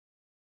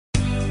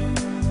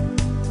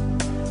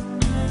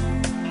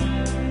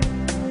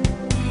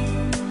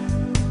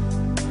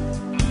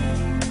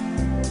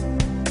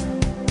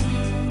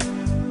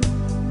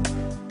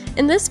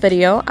In this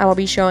video, I will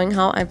be showing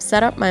how I've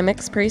set up my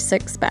MixPre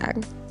 6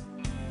 bag.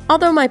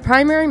 Although my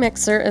primary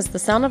mixer is the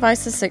Sound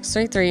Devices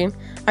MixPre,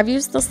 I've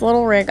used this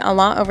little rig a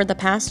lot over the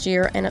past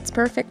year and it's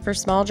perfect for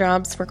small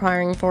jobs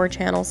requiring 4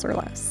 channels or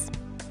less.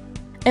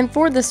 And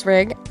for this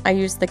rig, I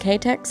used the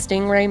K-Tek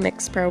Stingray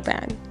MixPro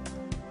bag.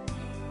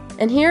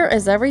 And here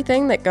is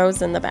everything that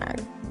goes in the bag.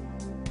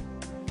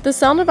 The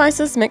Sound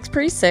Devices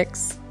MixPre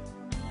 6,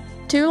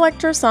 2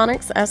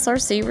 Lectrosonics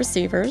SRc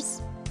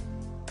receivers,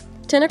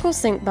 Tentacle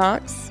Sync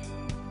box,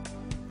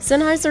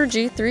 Sennheiser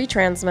G3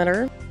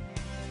 transmitter,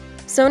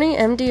 Sony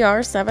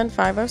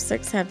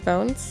MDR7506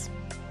 headphones,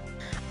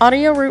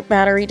 Audioroot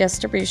battery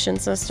distribution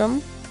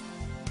system,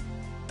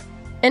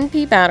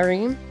 NP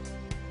battery,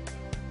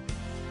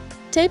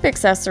 tape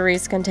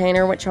accessories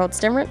container which holds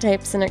different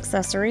tapes and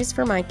accessories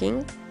for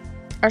miking,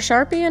 a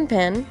Sharpie and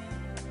pen,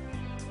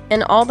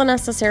 and all the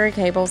necessary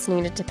cables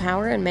needed to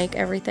power and make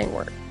everything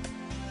work.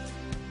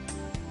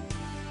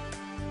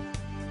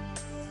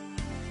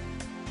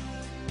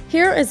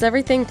 Here is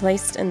everything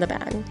placed in the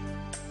bag.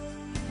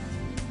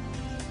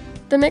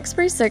 The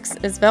MixPre 6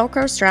 is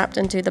Velcro strapped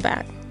into the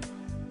bag.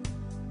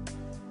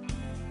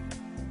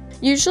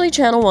 Usually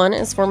channel 1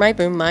 is for my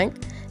boom mic,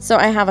 so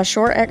I have a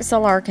short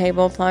XLR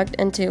cable plugged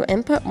into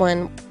input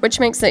 1, which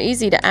makes it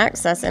easy to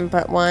access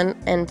input 1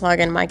 and plug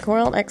in my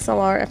coiled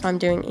XLR if I'm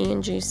doing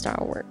E&G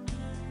style work.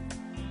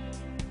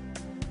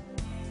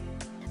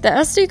 The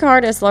SD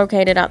card is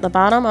located at the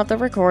bottom of the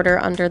recorder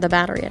under the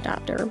battery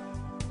adapter.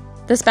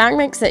 This bag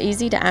makes it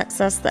easy to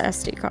access the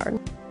SD card.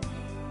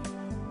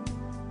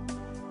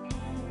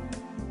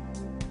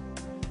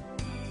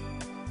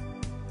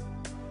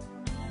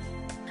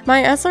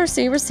 My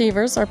SRc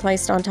receivers are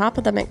placed on top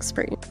of the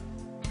MixPre.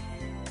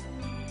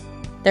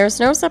 There is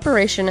no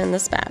separation in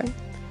this bag,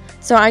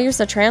 so I use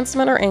a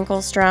transmitter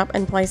ankle strap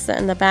and place it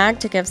in the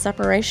bag to give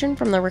separation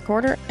from the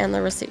recorder and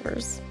the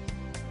receivers.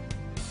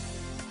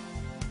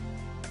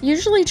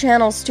 Usually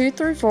channels 2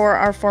 through 4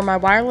 are for my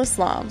wireless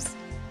lavs,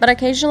 but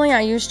occasionally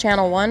I use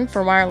channel 1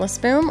 for wireless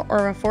boom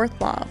or a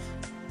 4th lav.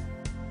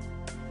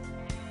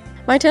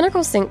 My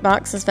Tentacle Sync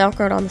box is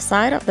velcroed on the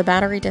side of the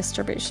battery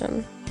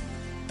distribution.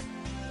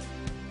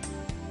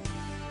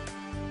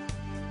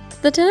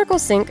 The Tentacle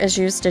Sync is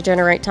used to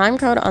generate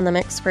timecode on the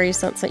MixPre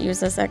since it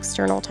uses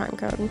external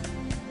timecode.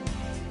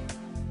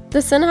 The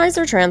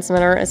Sennheiser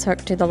transmitter is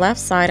hooked to the left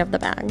side of the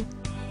bag.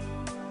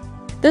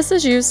 This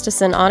is used to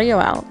send audio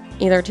out,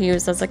 either to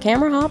use as a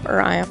camera hop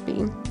or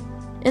IFB.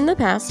 In the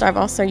past, I've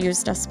also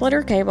used a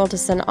splitter cable to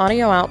send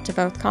audio out to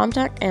both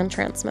Comtech and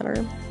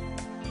transmitter.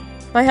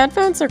 My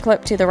headphones are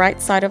clipped to the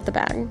right side of the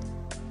bag.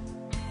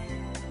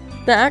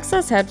 The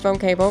access headphone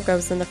cable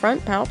goes in the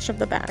front pouch of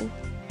the bag.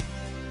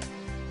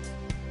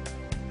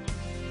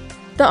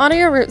 The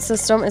Audioroot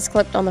system is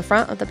clipped on the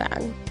front of the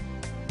bag.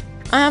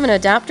 I have an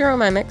adapter on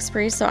my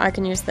MixPre so I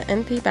can use the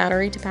NP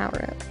battery to power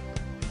it.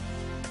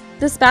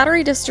 This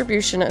battery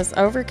distribution is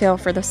overkill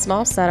for this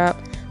small setup,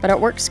 but it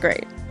works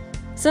great.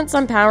 Since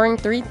I'm powering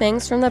 3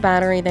 things from the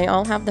battery, they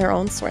all have their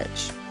own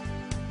switch.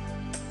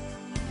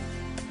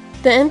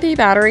 The NP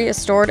battery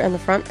is stored in the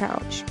front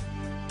pouch.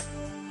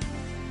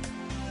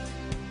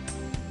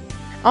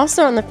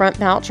 Also in the front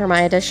pouch are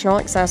my additional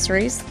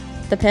accessories,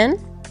 the pen,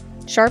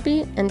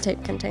 Sharpie, and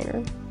tape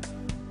container.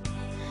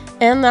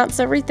 And that's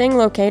everything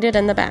located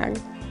in the bag.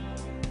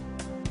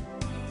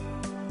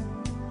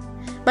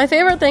 My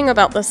favorite thing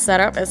about this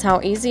setup is how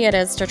easy it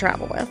is to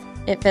travel with.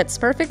 It fits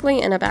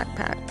perfectly in a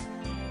backpack.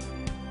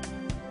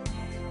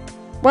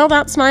 Well,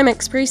 that's my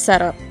MixPre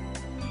setup.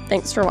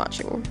 Thanks for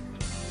watching.